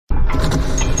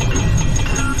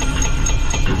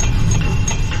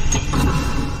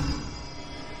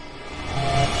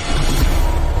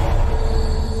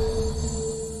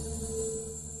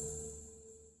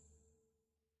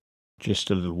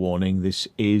Just a little warning, this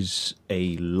is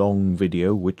a long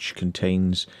video which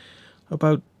contains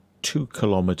about 2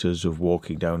 kilometers of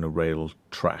walking down a rail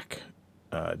track.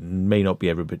 May not be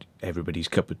everybody's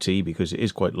cup of tea because it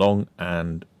is quite long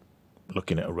and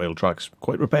looking at a rail track's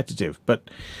quite repetitive,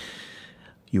 but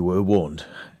you were warned.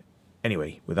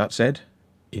 Anyway, with that said,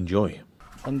 enjoy.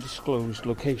 Undisclosed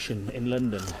location in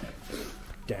London.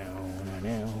 Down and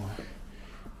out,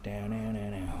 down and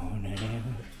out, and out.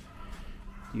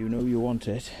 You know you want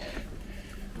it.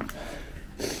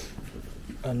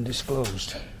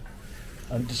 Undisclosed.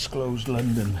 Undisclosed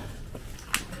London.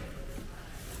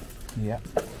 Yeah.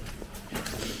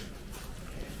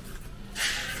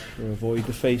 We'll avoid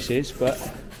the faces, but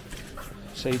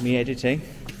save me editing.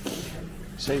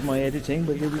 Save my editing,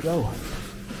 but here we go.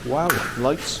 Wow,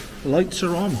 lights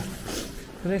are on. Look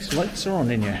at this, lights are on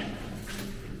in here.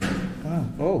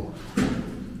 Wow,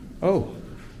 oh.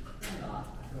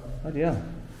 Bloody hell.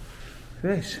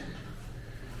 Look at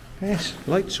this,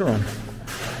 lights are on.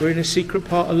 We're in a secret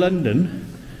part of London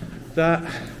that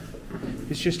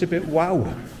is just a bit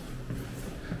wow.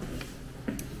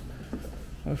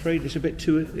 I'm afraid it's a bit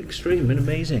too extreme and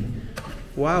amazing.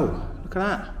 Wow, look at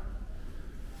that.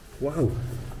 Wow.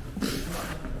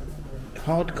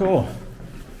 Hardcore.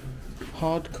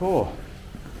 Hardcore.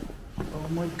 Oh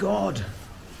my god.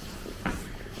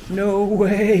 No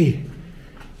way.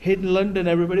 Hidden London,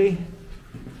 everybody.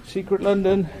 Secret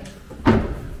London.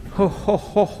 Ho ho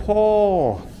ho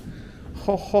ho.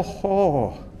 Ho ho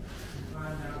ho.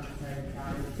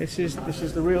 This is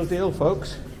the real deal,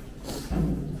 folks.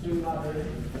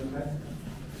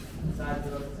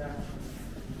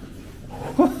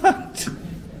 What?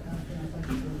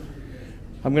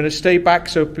 I'm going to stay back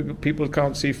so people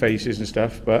can't see faces and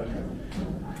stuff, but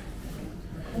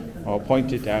I'll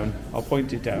point it down. I'll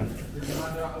point it down.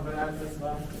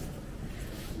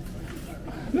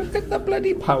 Look at the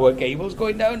bloody power cables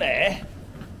going down there.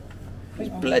 These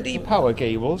bloody power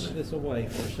cables. Put this away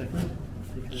for a second.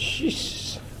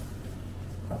 Jeez.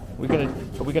 Are we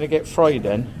gonna get fried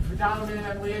then? We're down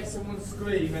there and we hear someone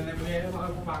scream and then we hear a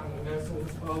loud bang and then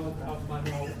someone's falling off my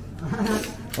hole.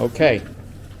 Okay.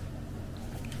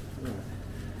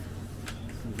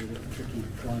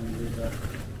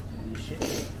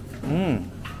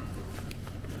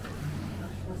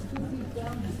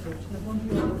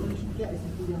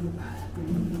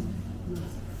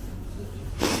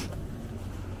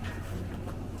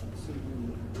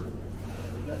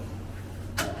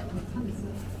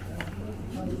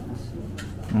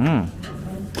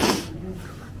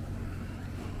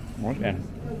 What then?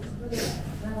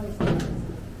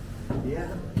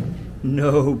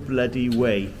 No bloody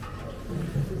way.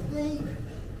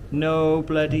 No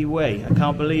bloody way. I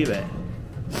can't believe it.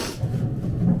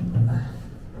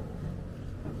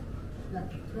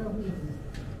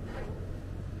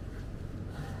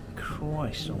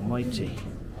 Christ almighty.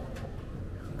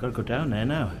 Gotta go down there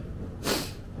now.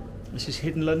 This is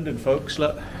hidden London, folks.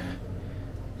 Look.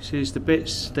 This is the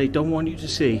bits they don't want you to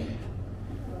see.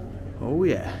 Oh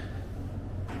yeah.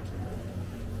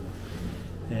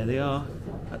 There they are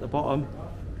at the bottom.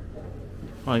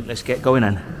 Right, let's get going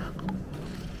then.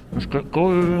 Let's get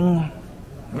going.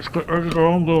 Let's get ready to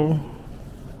rumble.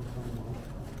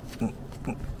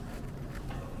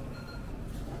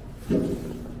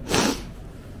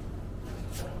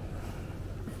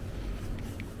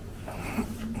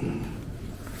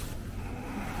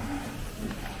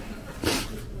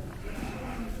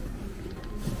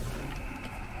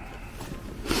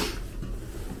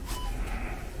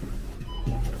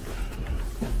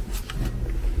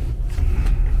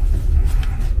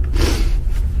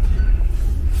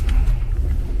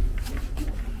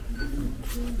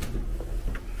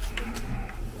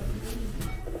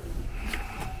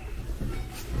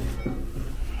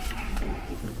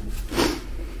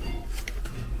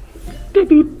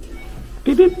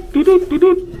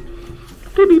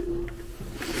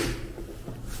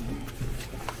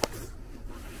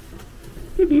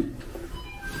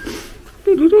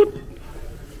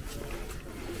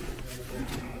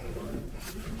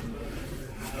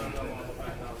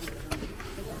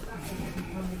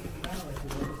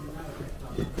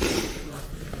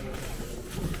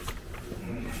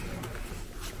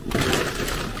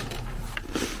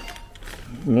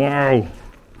 Wow.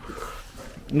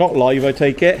 Not live, I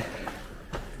take it.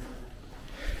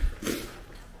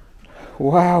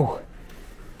 Wow.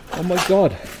 Oh my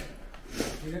god.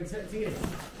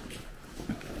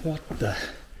 What the?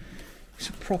 It's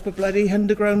a proper bloody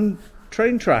underground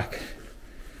train track.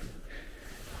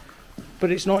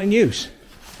 But it's not in use.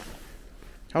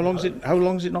 How long's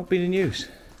it not been in use?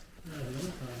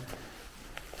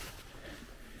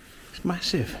 It's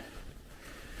massive.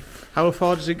 How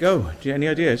far does it go? Do you have any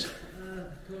ideas?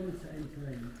 Kilometre end to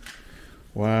end.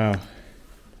 Wow.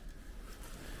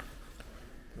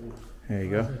 There you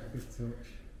go. Good touch.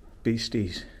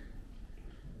 Beasties.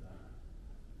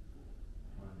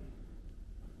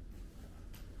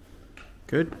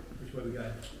 Good. Which way we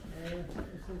go?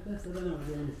 That's, I don't know what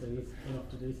the honest thing is. We'll have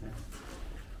to do so.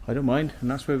 I don't mind,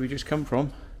 and that's where we just come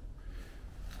from.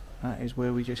 That is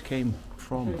where we just came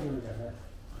from.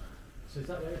 So is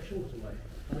that way a shorter way?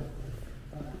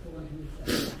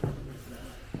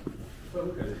 Well, we'll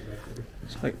go this way.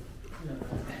 It's like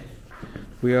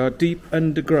we are deep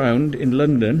underground in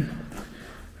London,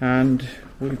 and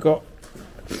we've got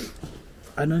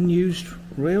an unused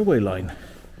railway line.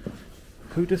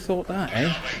 Who'd have thought that,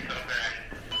 eh?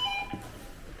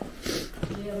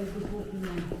 Yeah, we've been walking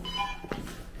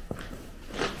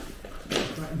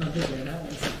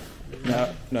now.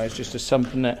 No, it's just a sump,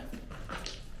 isn't it?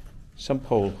 Sump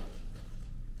hole.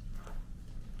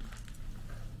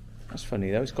 That's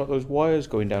funny though, it's got those wires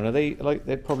going down. Are they like,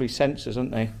 they're probably sensors,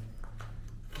 aren't they?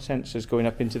 Sensors going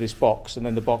up into this box, and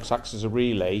then the box acts as a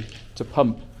relay to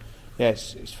pump.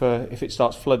 Yes, it's for if it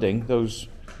starts flooding, those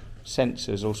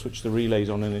sensors will switch the relays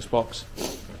on in this box.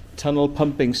 Tunnel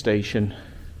pumping station.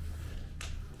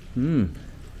 New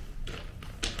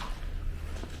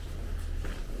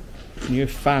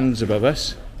fans above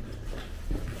us.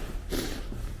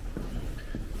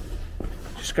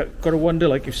 Just got to wonder,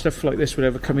 like, if stuff like this would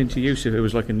ever come into use if it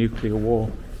was like a nuclear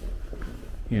war.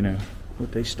 You know,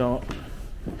 would they start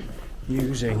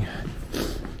using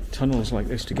tunnels like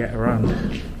this to get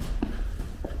around?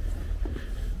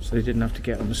 So they didn't have to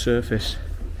get on the surface.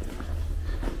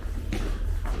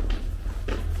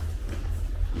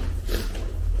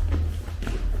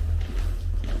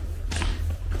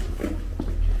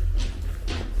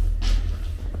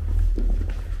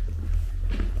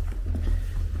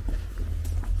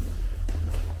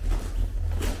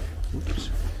 Oops.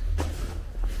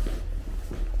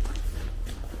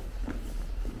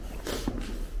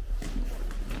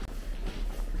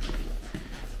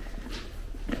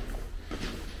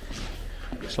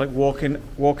 It's like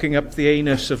walking up the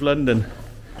anus of London,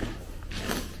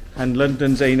 and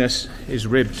London's anus is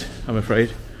ribbed, I'm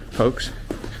afraid, folks.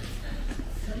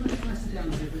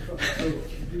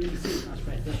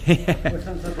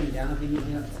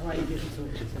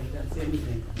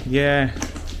 Yeah,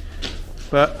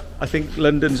 but I think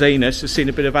London's anus has seen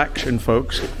a bit of action,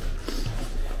 folks.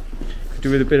 Could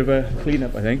do with a bit of a clean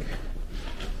up, I think.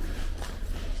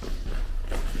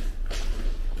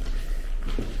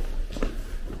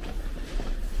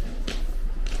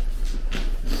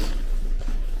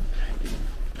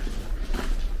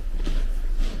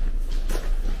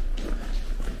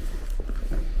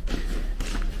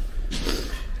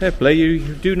 Fair play,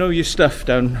 you do know your stuff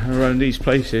down around these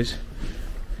places.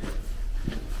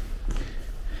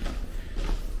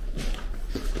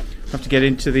 Have to get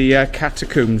into the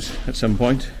catacombs at some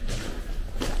point.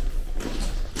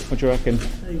 What do you reckon?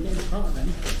 So you're getting part of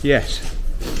them? Yes.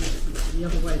 The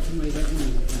other way from where you don't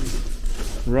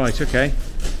know. Right, okay.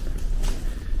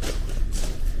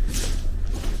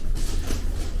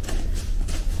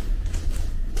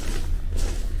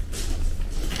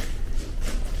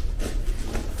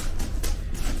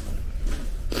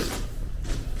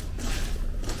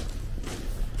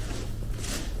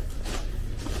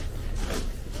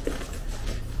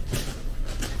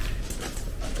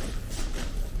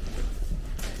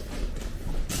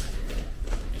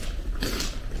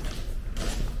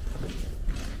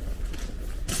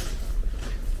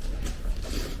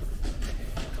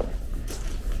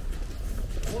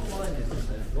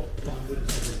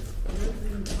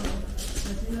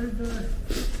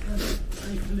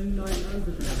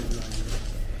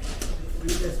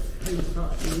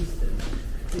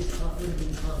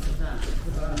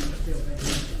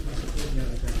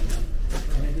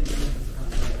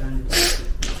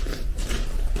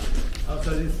 Oh,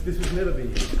 so this was never been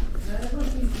used?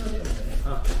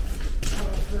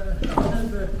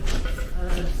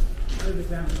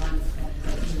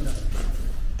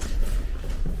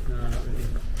 No, not really.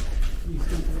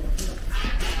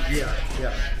 Yeah,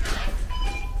 yeah.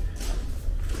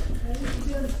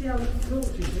 You can see how the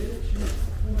torch is, it's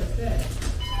almost there.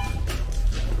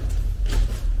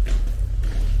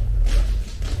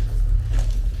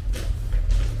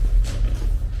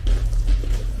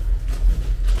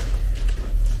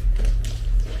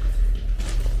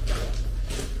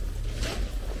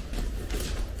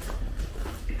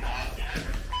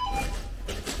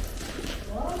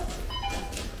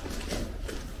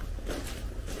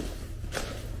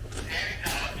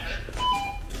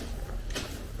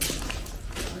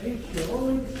 Are you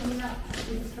sure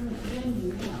it's coming to the end?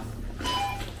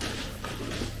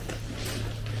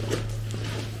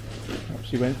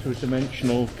 She went through a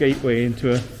dimensional gateway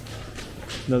into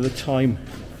another time.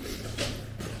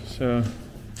 So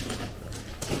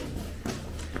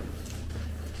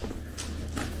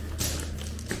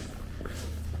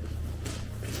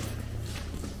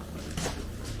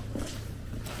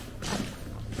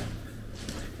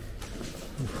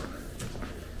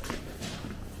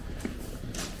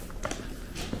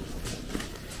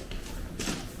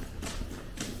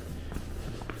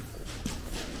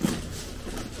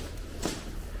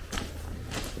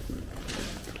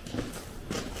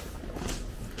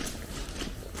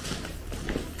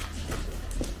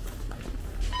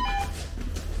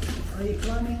Are you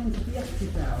climbing onto the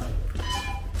exit tower?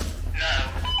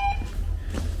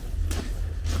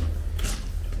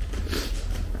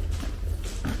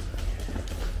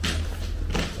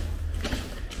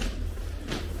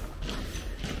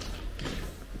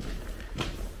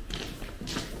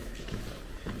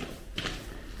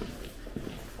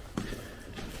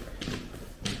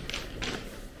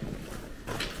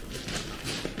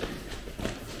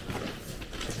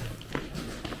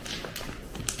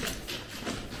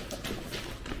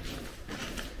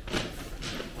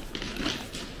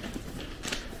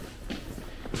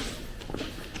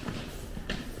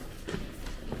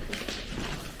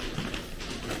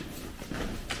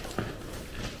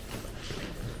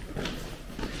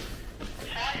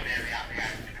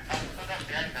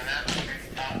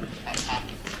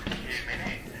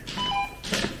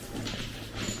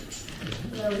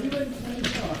 Well, you went 20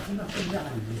 fast and nothing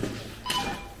down.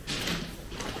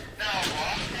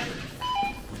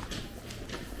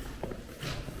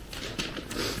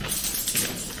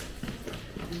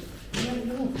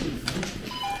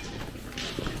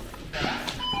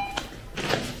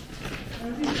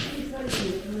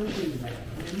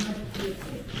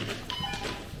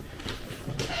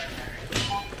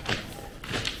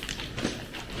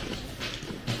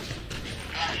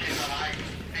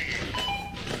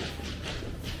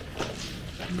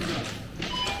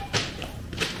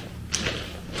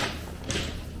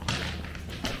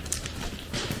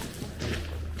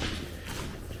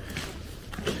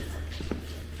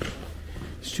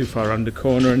 Too far around the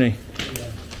corner, isn't he?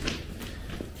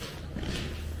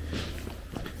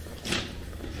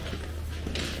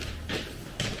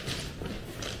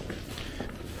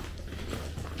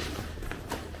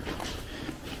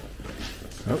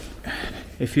 Oh,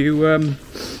 if you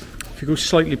go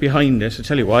slightly behind us, I'll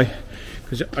tell you why.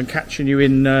 Because I'm catching you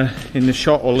in the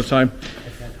shot all the time.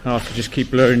 I'll have to just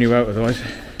keep blurring you out otherwise.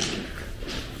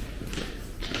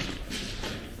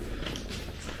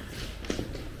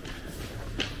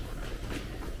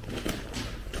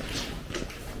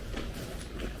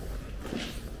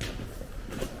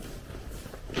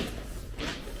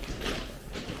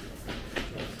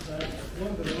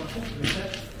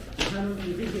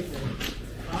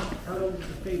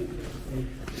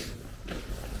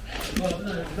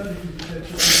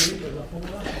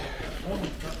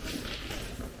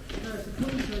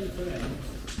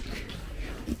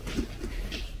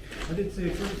 I did see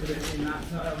a glimpse of it in that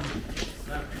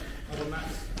other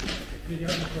Matt's video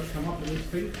before it come up with his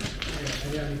feet. Yeah,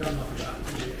 and he only done like that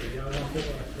video, and I thought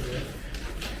that's pretty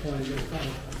fine little fun.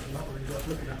 I'm not really worth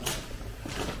looking at that.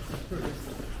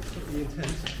 It's pretty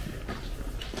intense.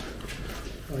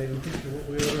 I didn't even picture what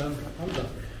we were under.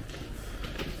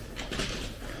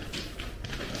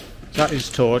 That is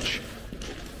torch.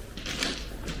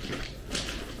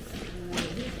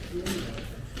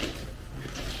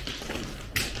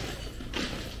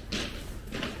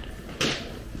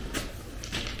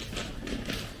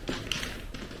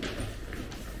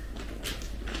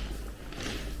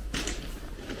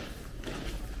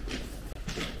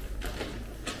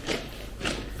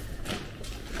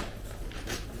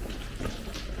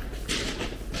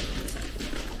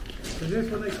 Is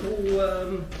this what they call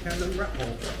Camden Rat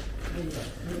Hole?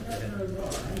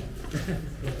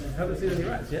 Haven't seen any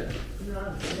rats yet? No, I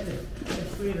haven't seen it.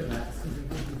 There's 3 of the rats.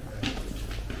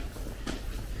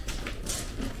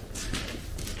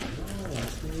 Oh,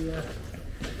 that's the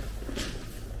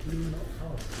do not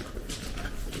pass.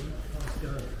 Do not pass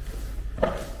go.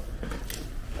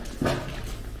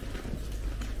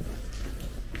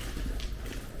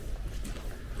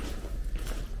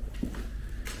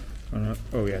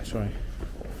 Oh yeah, sorry.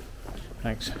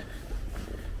 Thanks.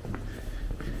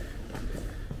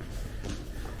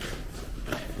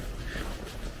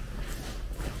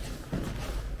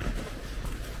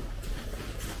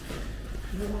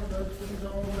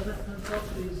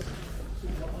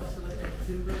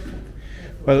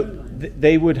 Well,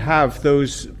 they would have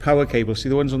those power cables. See,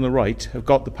 the ones on the right have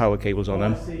got the power cables on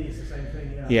them. I see, it's the same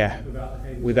thing, yeah.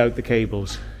 Without the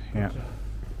cables. Yeah.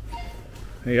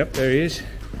 Yep, there he is.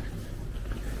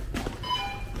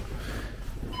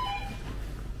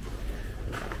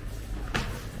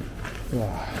 Look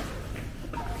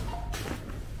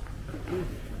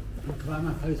at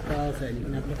my post bars then, you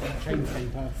can have a look at the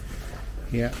chain path.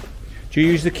 Yeah. Do you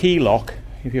use the key lock?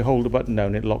 If you hold the button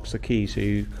down, it locks the key so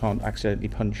you can't accidentally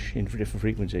punch in for different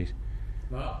frequencies.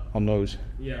 What? On those.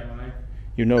 Yeah, right.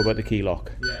 You know about the key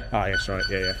lock? Yeah. Ah, yes, right,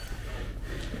 yeah.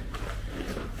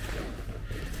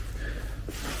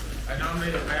 I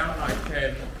normally I have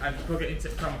like I plug it into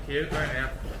the computer and I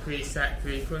have preset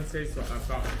frequencies. What I've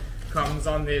got comes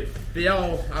on the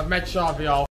all. I've made sure the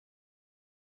all.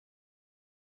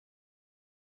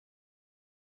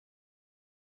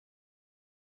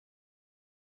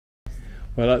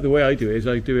 Well, the way I do it is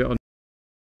I do it on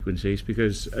frequencies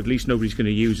because at least nobody's going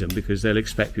to use them because they'll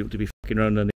expect people to be fucking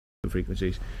around on the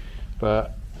frequencies.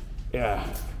 But yeah.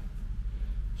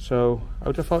 So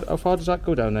how far does that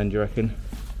go down then, do you reckon?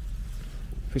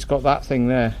 If it's got that thing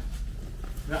there.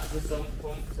 That's the sump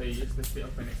pump, so you just lift it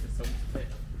up and it's the sump pit.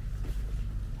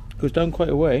 Goes down quite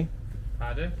a way.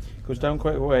 Pardon? Goes down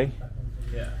quite a way.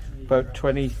 Yeah. About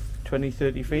 20,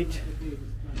 30 feet.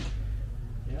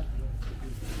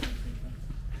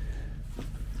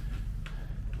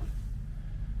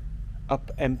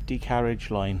 Up empty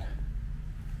carriage line.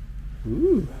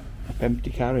 Ooh, up empty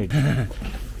carriage.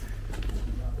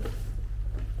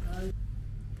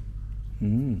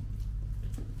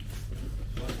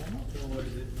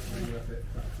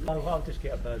 I'll just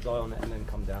get a bird's eye on it and then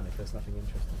come down if there's nothing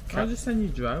interesting. I'll just send you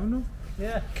drone up.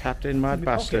 Yeah. Captain Mad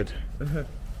Bastard.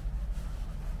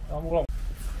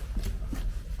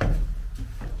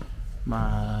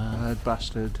 Mad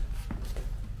Bastard.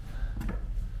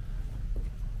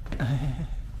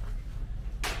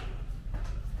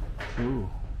 Ooh,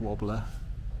 wobbler.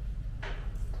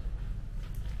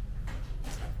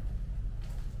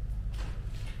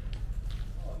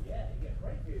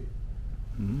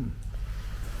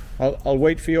 I'll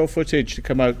wait for your footage to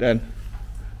come out then.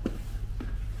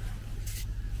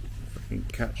 Fucking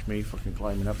catch me fucking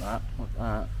climbing up that like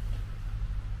that.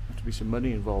 Have to be some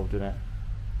money involved in it.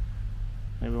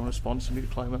 Maybe want to sponsor me to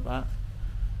climb up that.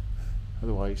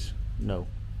 Otherwise, no.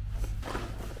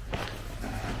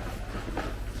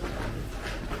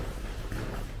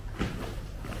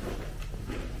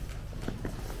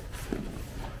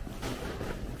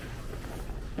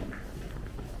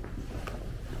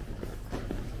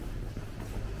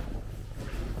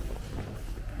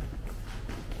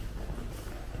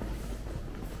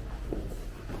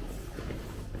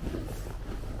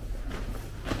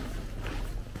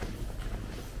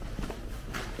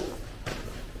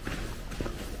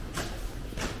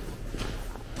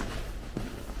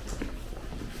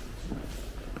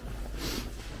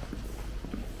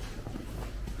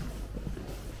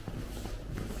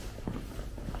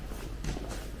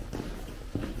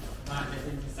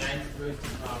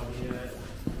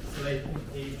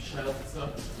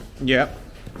 Yeah.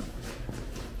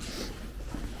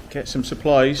 Get some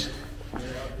supplies.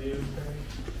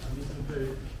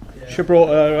 Should have brought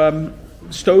a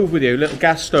stove with you, a little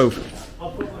gas stove.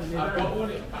 I've got one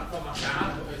back on my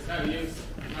car, but it's no use.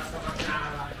 That's on my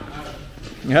car right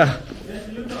now. Yeah.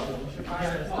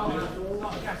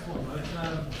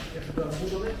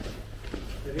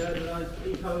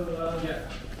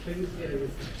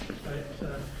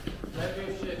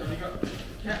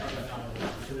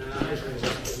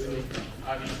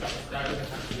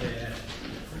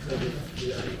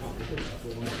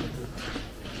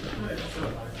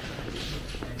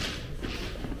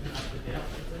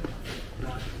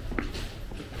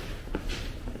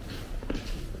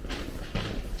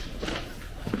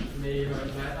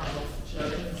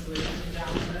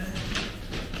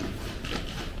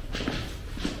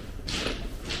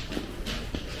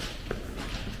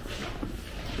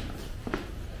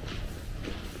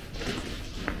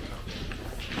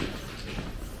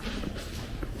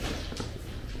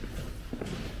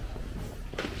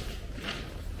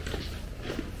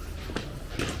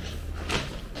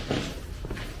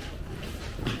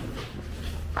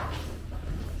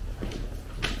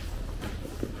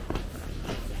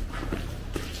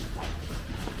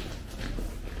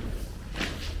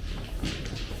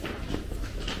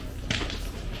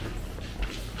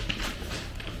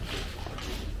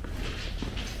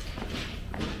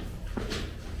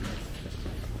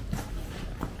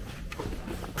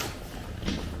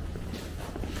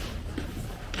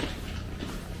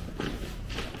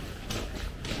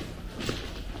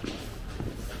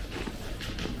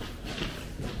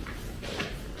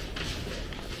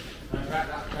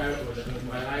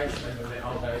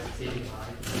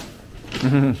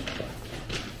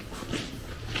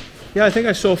 Yeah, I think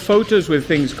I saw photos with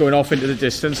things going off into the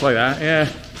distance like that, yeah.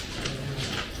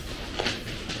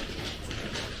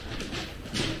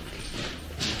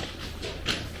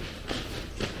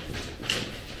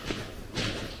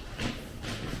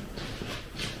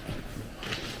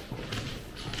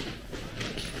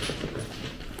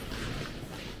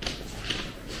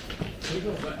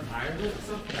 illegal, but viable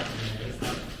stuff down there is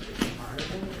like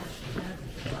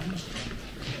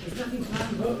There's nothing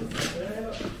flammable.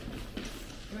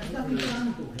 There's nothing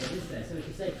flammable here, is there? So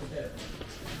it's safe to do.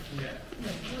 yeah.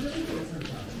 Well, there is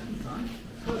sometimes. That's fine.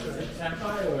 Set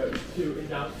fireworks shooting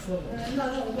down tunnels. No,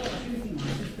 I'm not shooting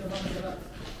one. Just the ones that are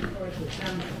historical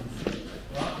fountains.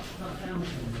 What? Like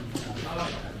fountains and stuff. I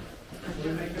like that.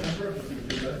 We're making a purpose to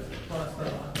do that.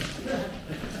 Fast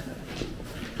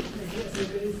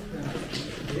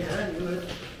Yeah, good.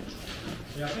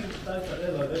 Yeah, I think those that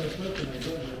they were smoking, they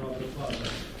got in the wrong part.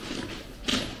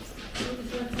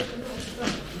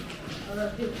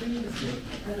 I did previously,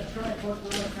 had a tripod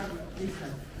and a camera, these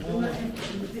kind. All that empty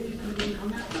and the pictures didn't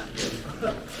come out that good.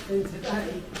 And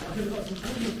today, I've got some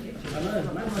brilliant pictures. I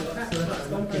know, my back's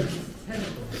one goes is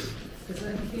terrible. Because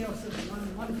everything else,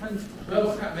 one phone's... Well,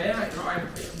 look at me, I ain't got any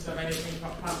pictures of anything for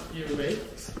the past few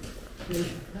weeks.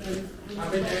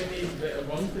 I've been doing these little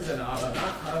bunkers and all of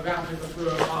that. I'm going to have to go through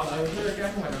them all over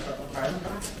again when I've got the phone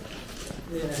back.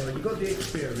 Yeah, well, you got the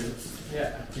experience.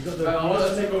 Yeah. You got the. Well, I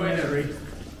wanted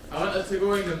to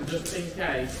go in and just in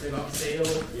case they got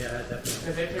sealed. Yeah, definitely.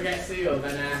 Because if they get sealed,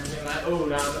 then I'm like, oh,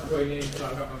 now I'm not going in until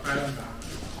I've got my phone back.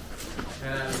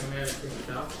 And I'm going to be able to pick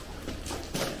it up.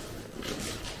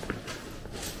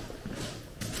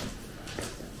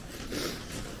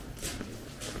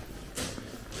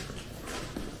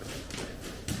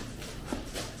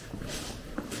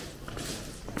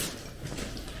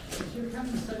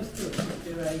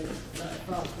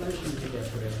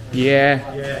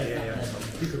 Yeah, Yeah.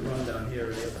 You could run down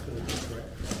here and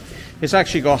it's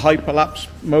actually got hyperlapse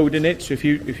mode in it, so if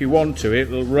you want to,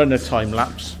 it'll run a time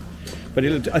lapse. But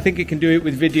I think it can do it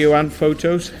with video and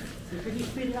photos. So could you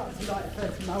speed it up to like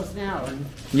 30 miles an hour and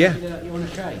Yeah. you on a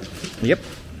train? Yep.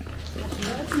 Actually,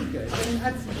 that'd be good. And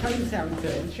add some train sound to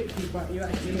it and trick you, but you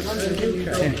actually run the you hill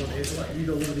don't train. want it, like you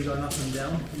don't want to be going up and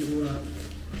down. You want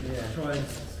to try and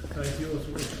so if you're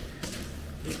sort of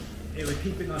it would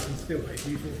keep it nice and still. But if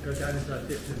you sort of go down into that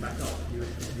dips and back up, you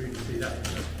would really see that in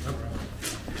the camera.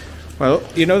 Well,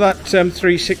 you know that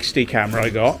 360 camera I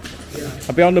got? Yeah.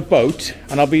 I'll be on the boat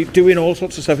and I'll be doing all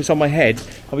sorts of stuff. It's on my head.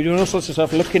 I'll be doing all sorts of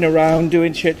stuff, looking around,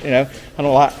 doing shit, and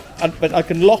all that. But I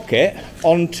can lock it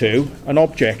onto an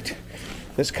object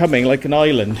that's coming like an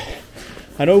island.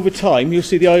 And over time, you'll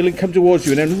see the island come towards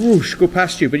you and then whoosh, go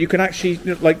past you. But you can actually,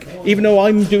 even though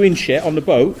I'm doing shit on the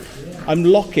boat, I'm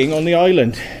locking on the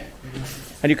island.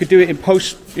 And you could do it in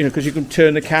post, because you can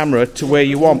turn the camera to where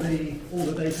you want. All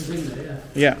the data's in there,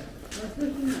 Yeah. I was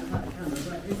looking at that camera,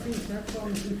 but it seems to have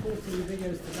problems importing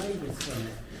videos to Vegas from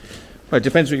it. Well, it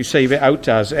depends what you save it out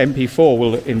as. MP4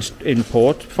 will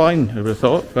import, fine, I would have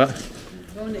thought. But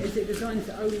Is it designed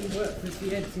to only work with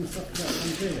the editing software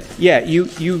that can do it? yeah,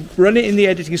 you run it in the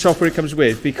editing software it comes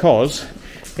with because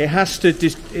it has to.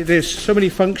 There's so many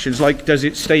functions. Like, does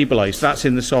it stabilize? That's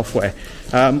in the software.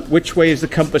 Which way is the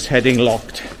compass heading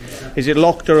locked? Is it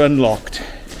locked or unlocked?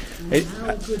 How good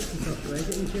is the software? Is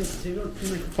it interesting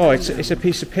to make Oh, it's a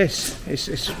piece of piss.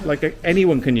 It's like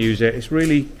anyone can use it. It's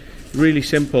really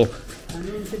simple. And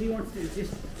then, so do you want to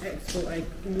just export a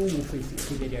normal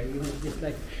 360 video? You want to just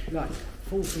like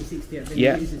full 360 and then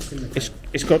Yeah, use it to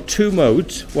it's got two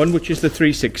modes. One which is the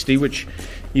 360, which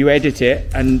you edit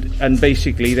it and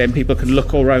basically then people can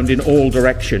look all around in all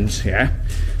directions. Yeah,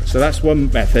 so that's one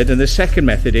method. And the second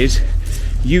method is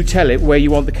you tell it where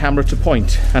you want the camera to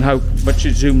point and how much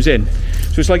it zooms in.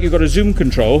 So it's like you've got a zoom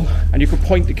control and you can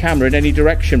point the camera in any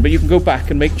direction, but you can go back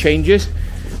and make changes.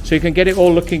 So you can get it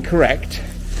all looking correct.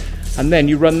 And then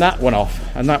you run that one off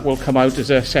and that will come out as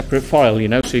a separate file,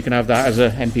 so you can have that as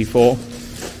a MP4.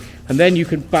 And then you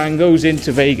can bang those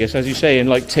into Vegas, as you say,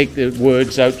 and take the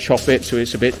words out, chop it so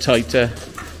it's a bit tighter.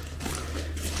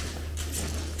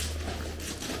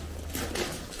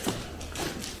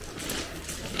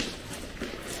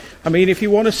 I mean, if you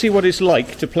want to see what it's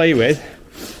like to play with,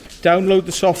 download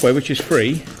the software, which is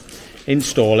free,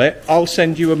 install it. I'll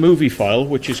send you a movie file,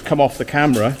 which has come off the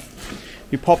camera.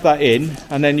 You pop that in,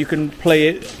 and then you can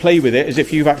play with it as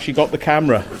if you've actually got the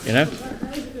camera,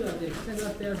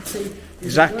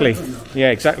 Exactly.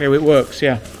 Yeah, exactly how it works,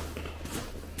 yeah.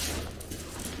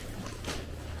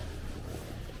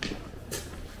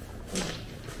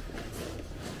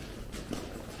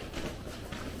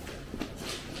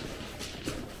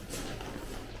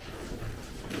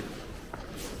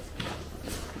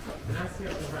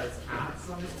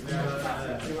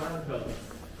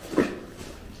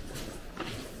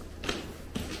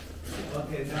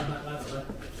 Okay, down that ladder.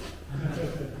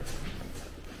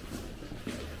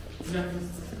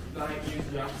 Like use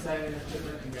the upside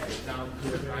equipment and get it down to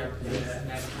the right place and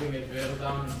then bring a drill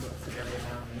down and put it together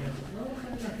down here. Well,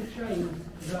 like a train,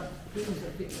 that things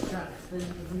that fit the tracks, then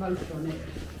there's a motor on it,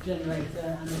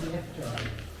 generator and an EF drive.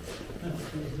 And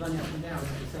it's running up and down,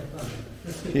 it's so fun.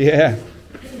 Yeah.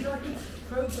 Things like a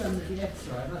program with the EF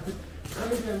drive, I could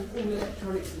program all the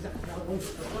electronics exactly how I want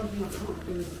it, but one thing I can't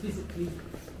do is physically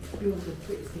build the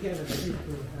bits together, the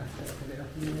physical aspect of it. I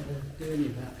can never do any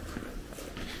of that.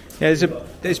 Yeah,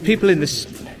 there's people in the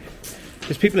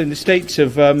States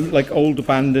of like old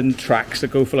abandoned tracks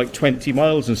that go for like 20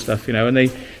 miles and stuff, you know, and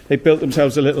they built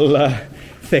themselves a little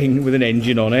thing with an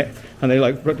engine on it, and they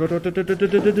like and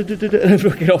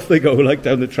off they go like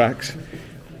down the tracks,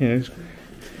 you know.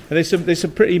 And there's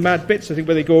some pretty mad bits, I think,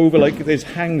 where they go over like there's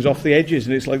hangs off the edges,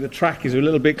 and it's like the track is a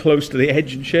little bit close to the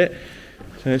edge and shit.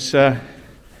 So it's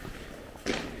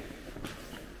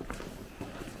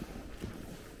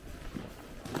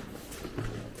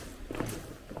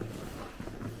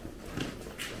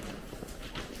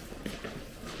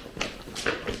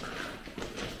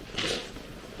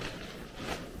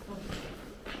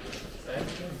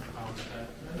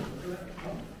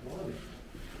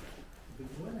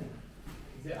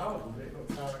Is it old? It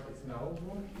looks like it's an old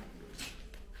one.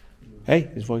 hey,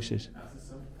 there's voices. That's a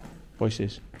song.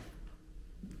 Voices.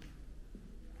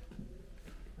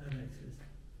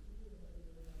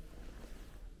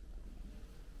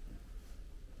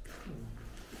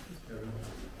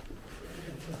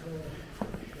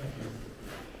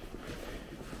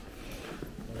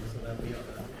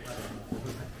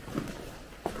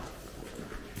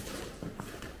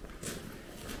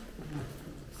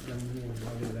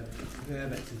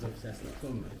 is obsessed with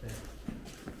fun right there.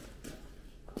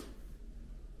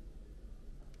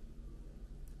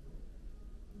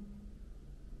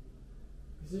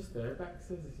 It's just there, back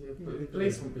says the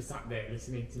police won't be sat there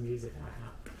listening to music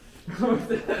like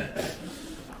that.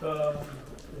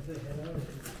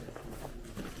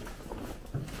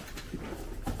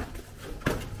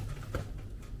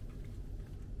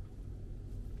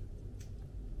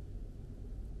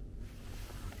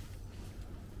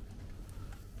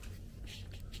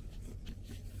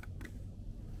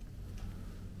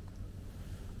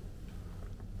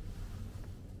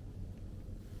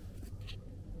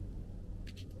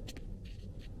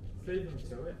 Leave them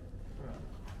to it. Right.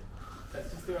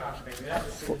 Let's just do our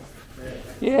thing.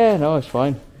 Yeah, no, it's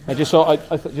fine. I just thought I'd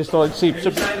see.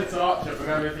 You're trying to torch it, but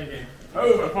then we're thinking,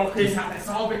 oh, the fucking let's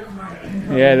all be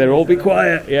quiet. Yeah, they'll all be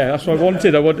quiet. Yeah, that's what I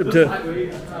wanted. I wanted Just to. like we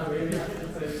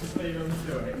just leave them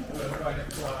to it. We're going to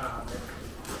pull out of it.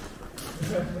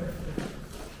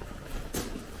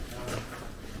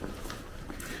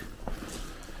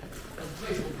 The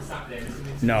police won't be sat there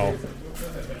listening to No. music.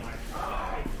 They'll be like,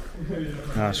 "Ah."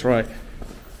 That's right.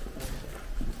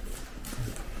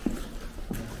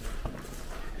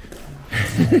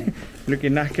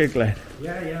 Looking knackered, Glenn.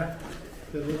 Yeah.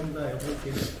 Good long day,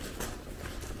 walking.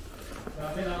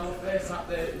 I've been all day sat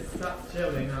there, sat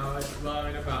chilling, I was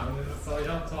lying about, and then so you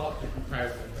don't talk to the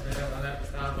crowd, and they don't want to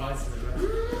start voices of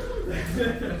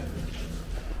it.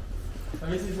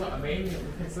 And this is what I mean, we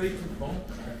can sleep with bunk,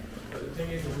 but the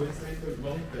thing is, we wouldn't sleep with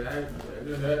bunk, but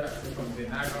the nerve actually comes in,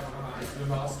 now we're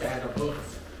more scared of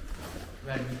us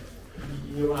than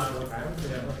you are around, you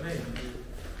know what I mean?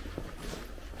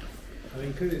 I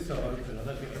mean, because it's so open, I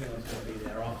don't think anyone's going to be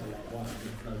there after like 1.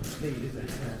 No need, is there?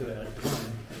 Just do it at a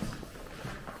time.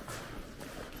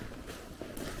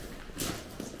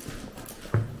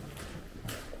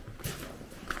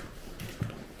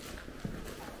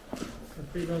 A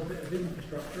big old bit of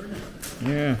infrastructure, isn't it?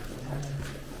 Yeah.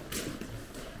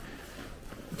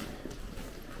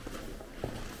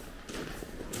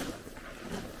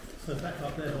 So back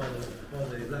up there by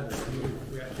the ladder,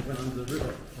 we actually went under the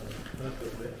river for the first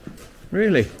little bit.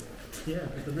 Really? Yeah,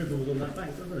 because the river was on that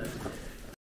bank, wasn't it?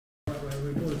 Right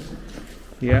where we was.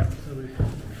 Yeah. So we,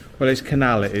 Well, it's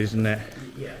canal, it is, isn't it?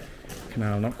 yeah.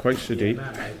 Canal, not quite so deep.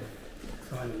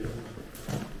 Tiny little.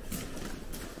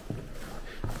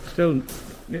 Still,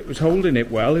 it was holding it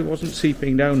well. It wasn't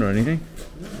seeping down or anything.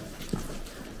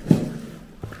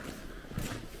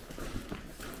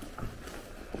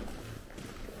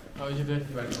 How would you do if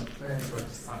you went up there and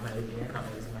just sat there eating a couple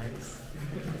of his mates?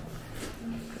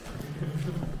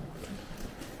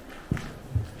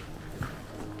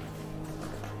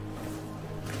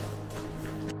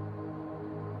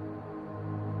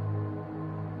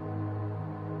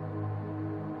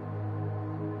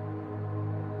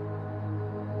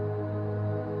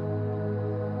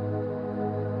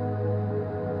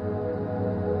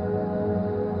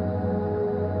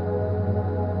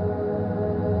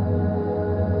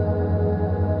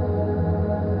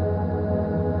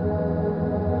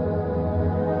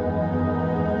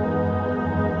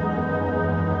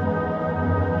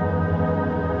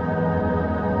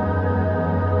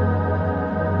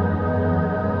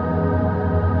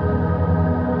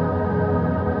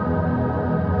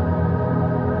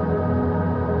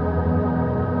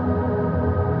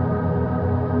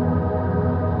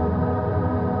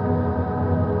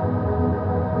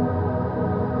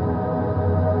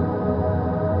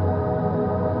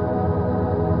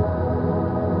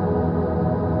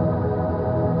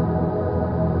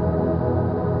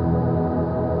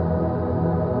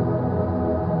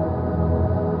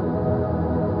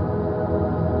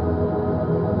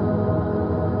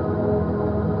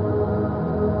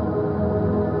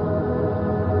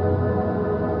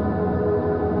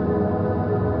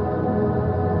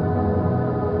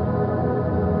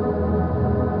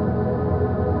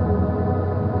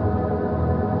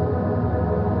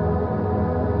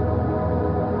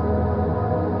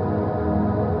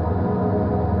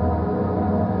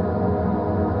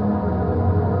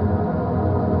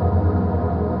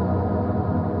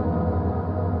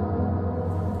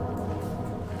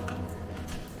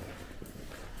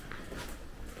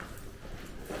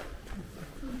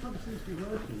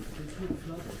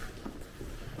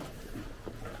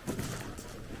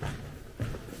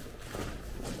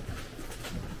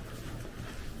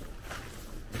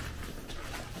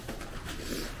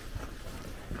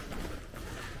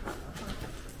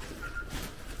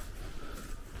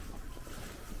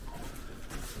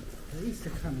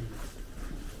 Easter coming.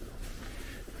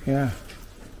 Yeah.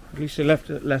 At least they left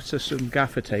us some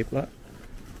gaffer tape, look.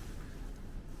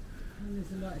 And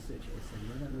there's a light switch here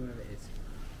somewhere, I don't know where it is.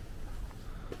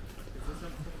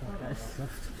 That's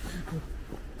soft.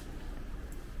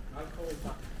 I call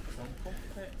that some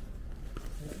comfort.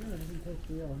 No, it doesn't supposed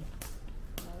to be on.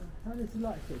 How does the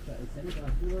light switch that is then?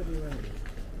 You already where it is.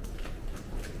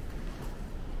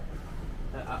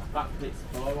 That bit's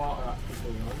flow out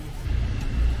actually going on.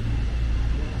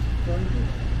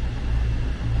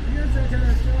 You're such a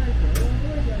striker.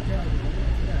 Where's that charger?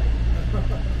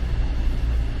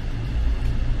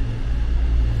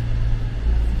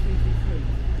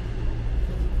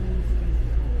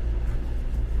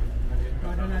 I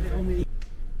don't have it on me.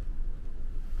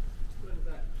 Where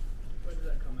does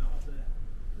that come out up there?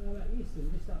 Oh, that Euston,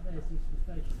 just up there, seems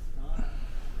the station start.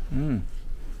 Mm.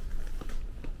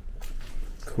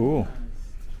 Cool.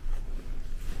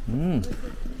 Mm.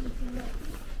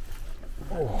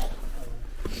 Oh.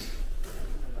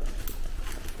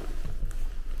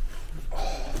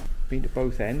 Been to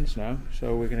both ends now,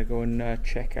 so we're going to go and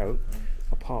check out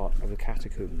a part of the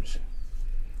catacombs.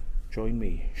 Join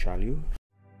me, shall you?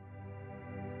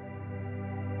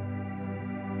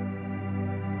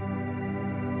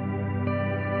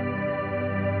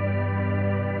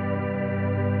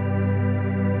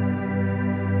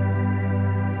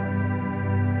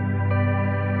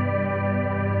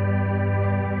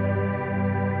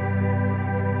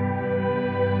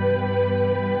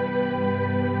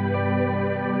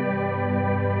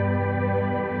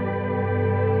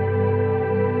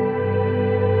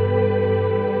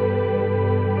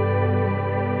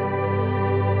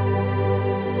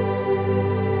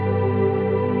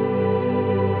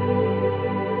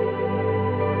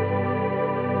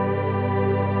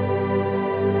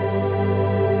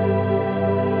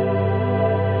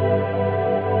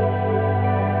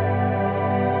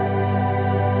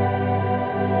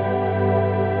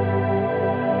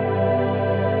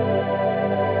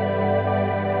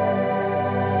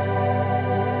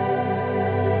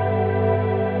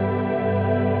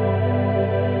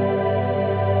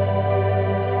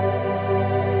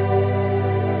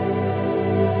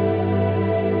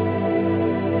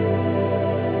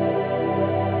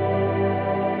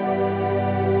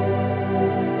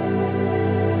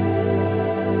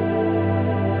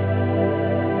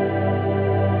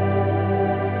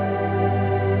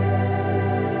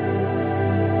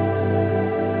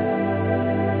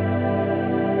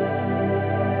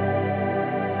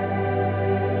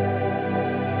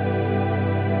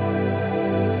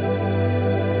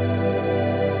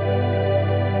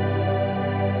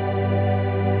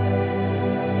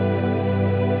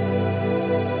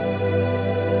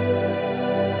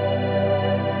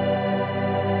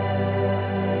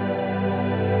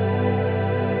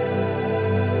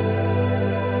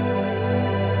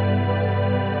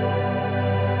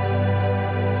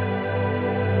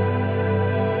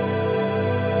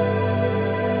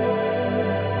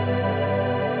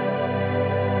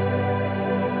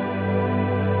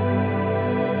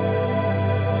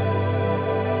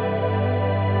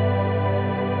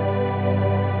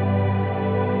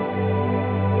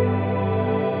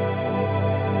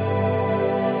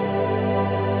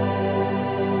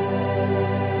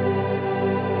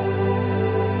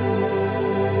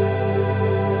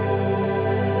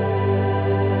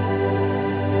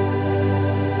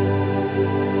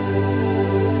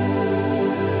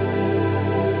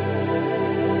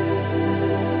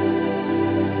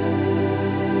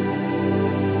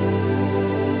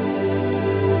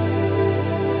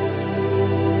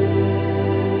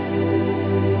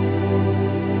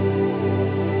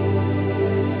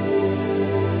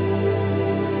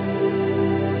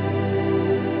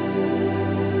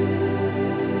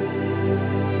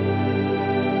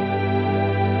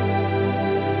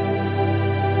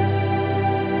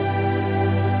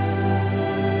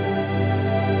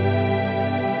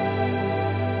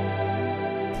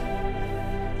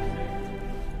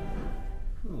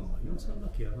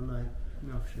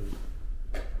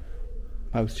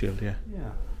 Mouth shield, yeah. Yeah.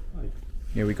 Right.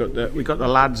 Yeah, we got the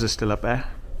lads are still up there.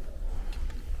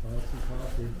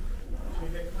 Party. Should we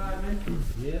get climbing?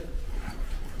 Yeah.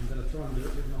 I'm gonna try and do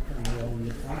it with my camera on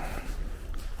this one.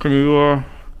 Can you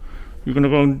you're gonna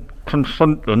go and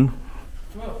confront them?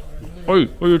 Oi,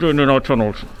 what are you doing in our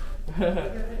tunnels? Like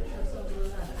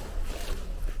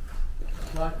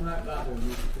that one,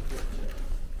 you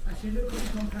Actually, look at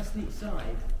the contrast each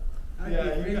side.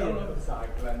 Yeah, you get another side,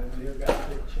 Glenn, and you'll get a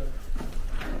picture.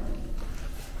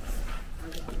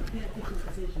 Different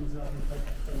positions rather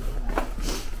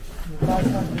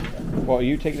than What, are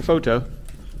you taking a photo?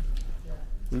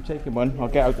 You taking one? I'll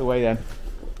get out the way then.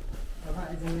 Oh,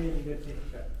 that is a really good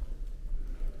picture.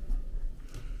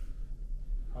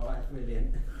 Oh, that's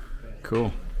brilliant.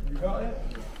 Cool. You got it?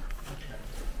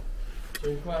 Should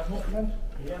we climb up then?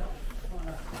 Yeah.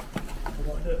 I've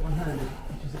got to do it one-handed,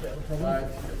 which is a bit of a problem. Right.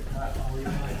 Oh, you're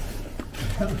nice.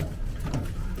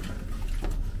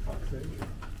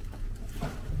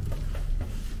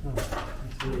 Oh,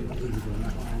 that's really easy doing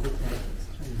that one-handed. So let's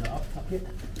change that up, tuck it.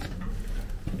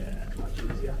 Yeah, much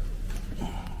easier.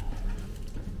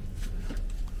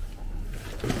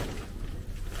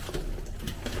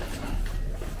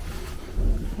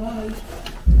 Hi.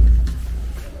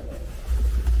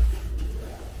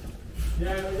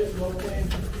 Yeah, we just walked in.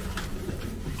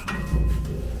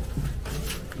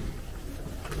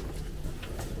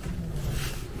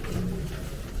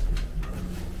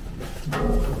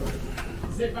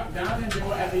 Sit back down and do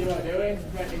whatever you are doing.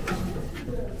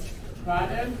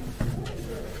 Pardon?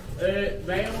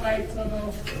 Railway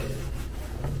tunnel.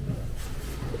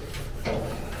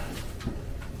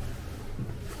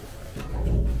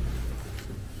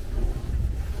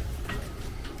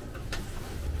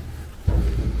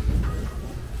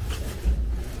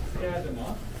 Scared them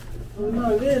off? Oh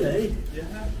no, really?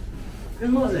 Yeah. Who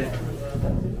was it?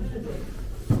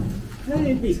 They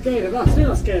need to be scared of us. We're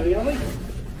not scary, are we?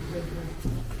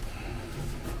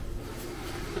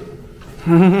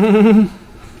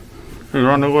 He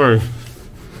ran away.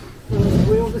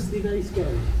 We're obviously very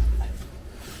scared.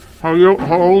 How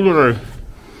old are they?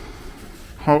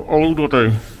 How old are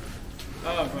they?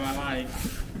 Oh, well, like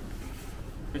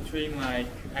between like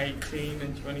 18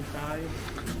 and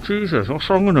 25. Jesus, what's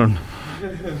wrong with them?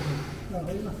 No,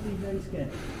 we must be very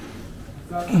scared.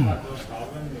 That's like no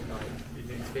problem. You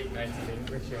didn't speak native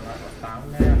English, you're like, what's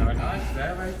down there? And I went, nice,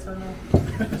 railway tunnel.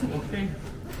 Just looking.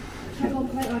 Hang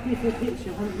on, mate, I'll give you a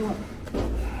picture. Hold on.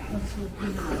 What's your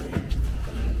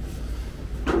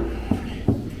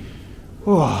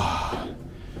Whoa.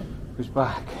 He's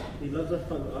back. He loves that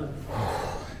photo.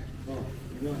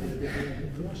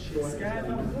 Scared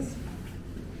of us?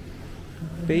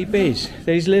 Babies.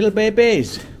 There's little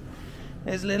babies.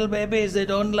 There's little babies, they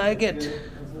don't like it.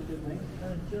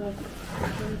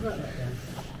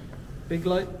 Big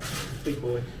light? Big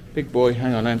boy. Big boy,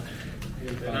 hang on then.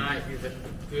 Tonight is a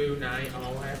blue night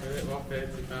or whatever it was,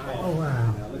 35. Oh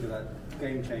wow. Now look at that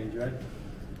game changer, eh?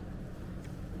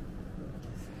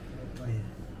 Oh yeah.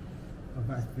 Oh,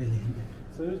 that's brilliant.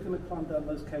 So who's going to climb down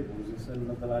those cables instead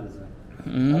of the ladders then?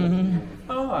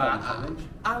 Oh,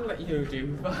 I'll let you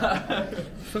do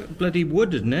that. Bloody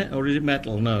wood, isn't it? Or is it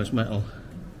metal? No, it's metal.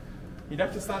 You'd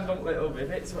have to stand on little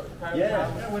rivets. Yeah,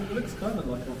 well, it looks kind of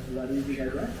like a ladder if you go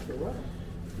left or right.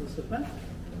 What's the plan?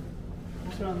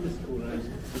 What's around this corner?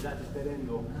 Is that just dead end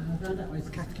or? No, that way's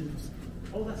catacombs.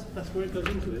 Oh, that's where it goes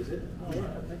into, is it? Oh, right,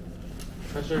 okay.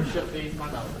 I should shut these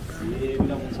man out. Yeah, we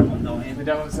don't want someone dying. We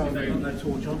don't want someone We've got doing no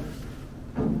torch on.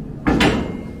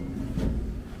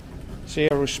 See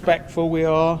how respectful we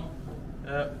are?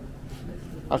 uh,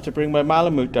 I have to bring my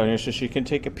Malamute down here so she can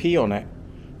take a pee on it.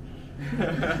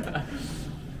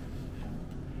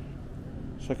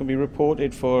 So I can be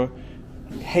reported for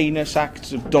heinous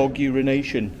acts of dog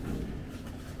urination.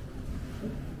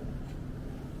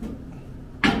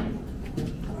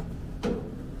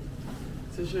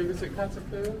 So should we go to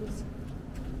catacombs?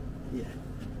 Yeah.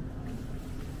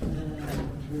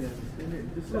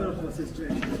 Just start off with this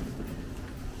direction.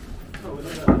 Oh, we're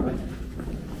not that way.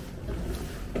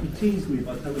 You teased me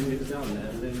by telling me it was down there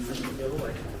and then let me go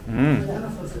away.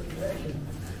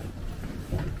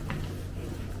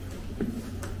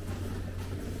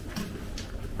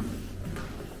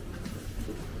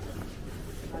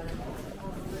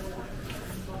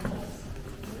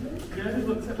 Yeah, it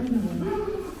looks at me.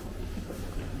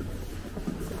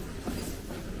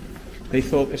 They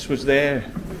thought this was there.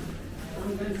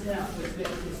 I'm going to say out this bit,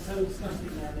 it's so disgusting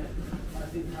down there. I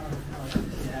think how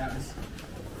yeah, it's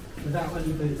without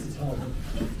any boots it's horrible.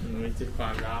 We need to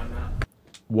climb down that.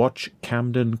 Watch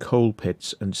Camden coal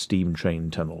pits and steam train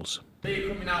tunnels. You're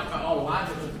coming out like, oh, why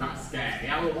does it look that scary?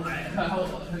 I look like,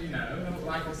 you know, I look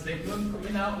like a stickman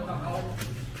coming out with that whole...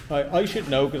 I should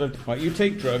know because you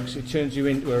take drugs, it turns you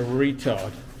into a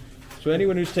retard. So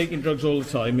anyone who's taking drugs all the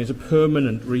time is a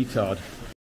permanent retard.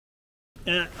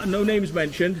 No names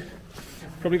mentioned.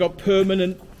 Probably got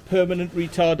permanent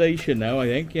retardation now, I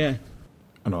think, yeah.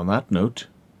 And on that note,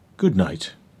 good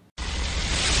night.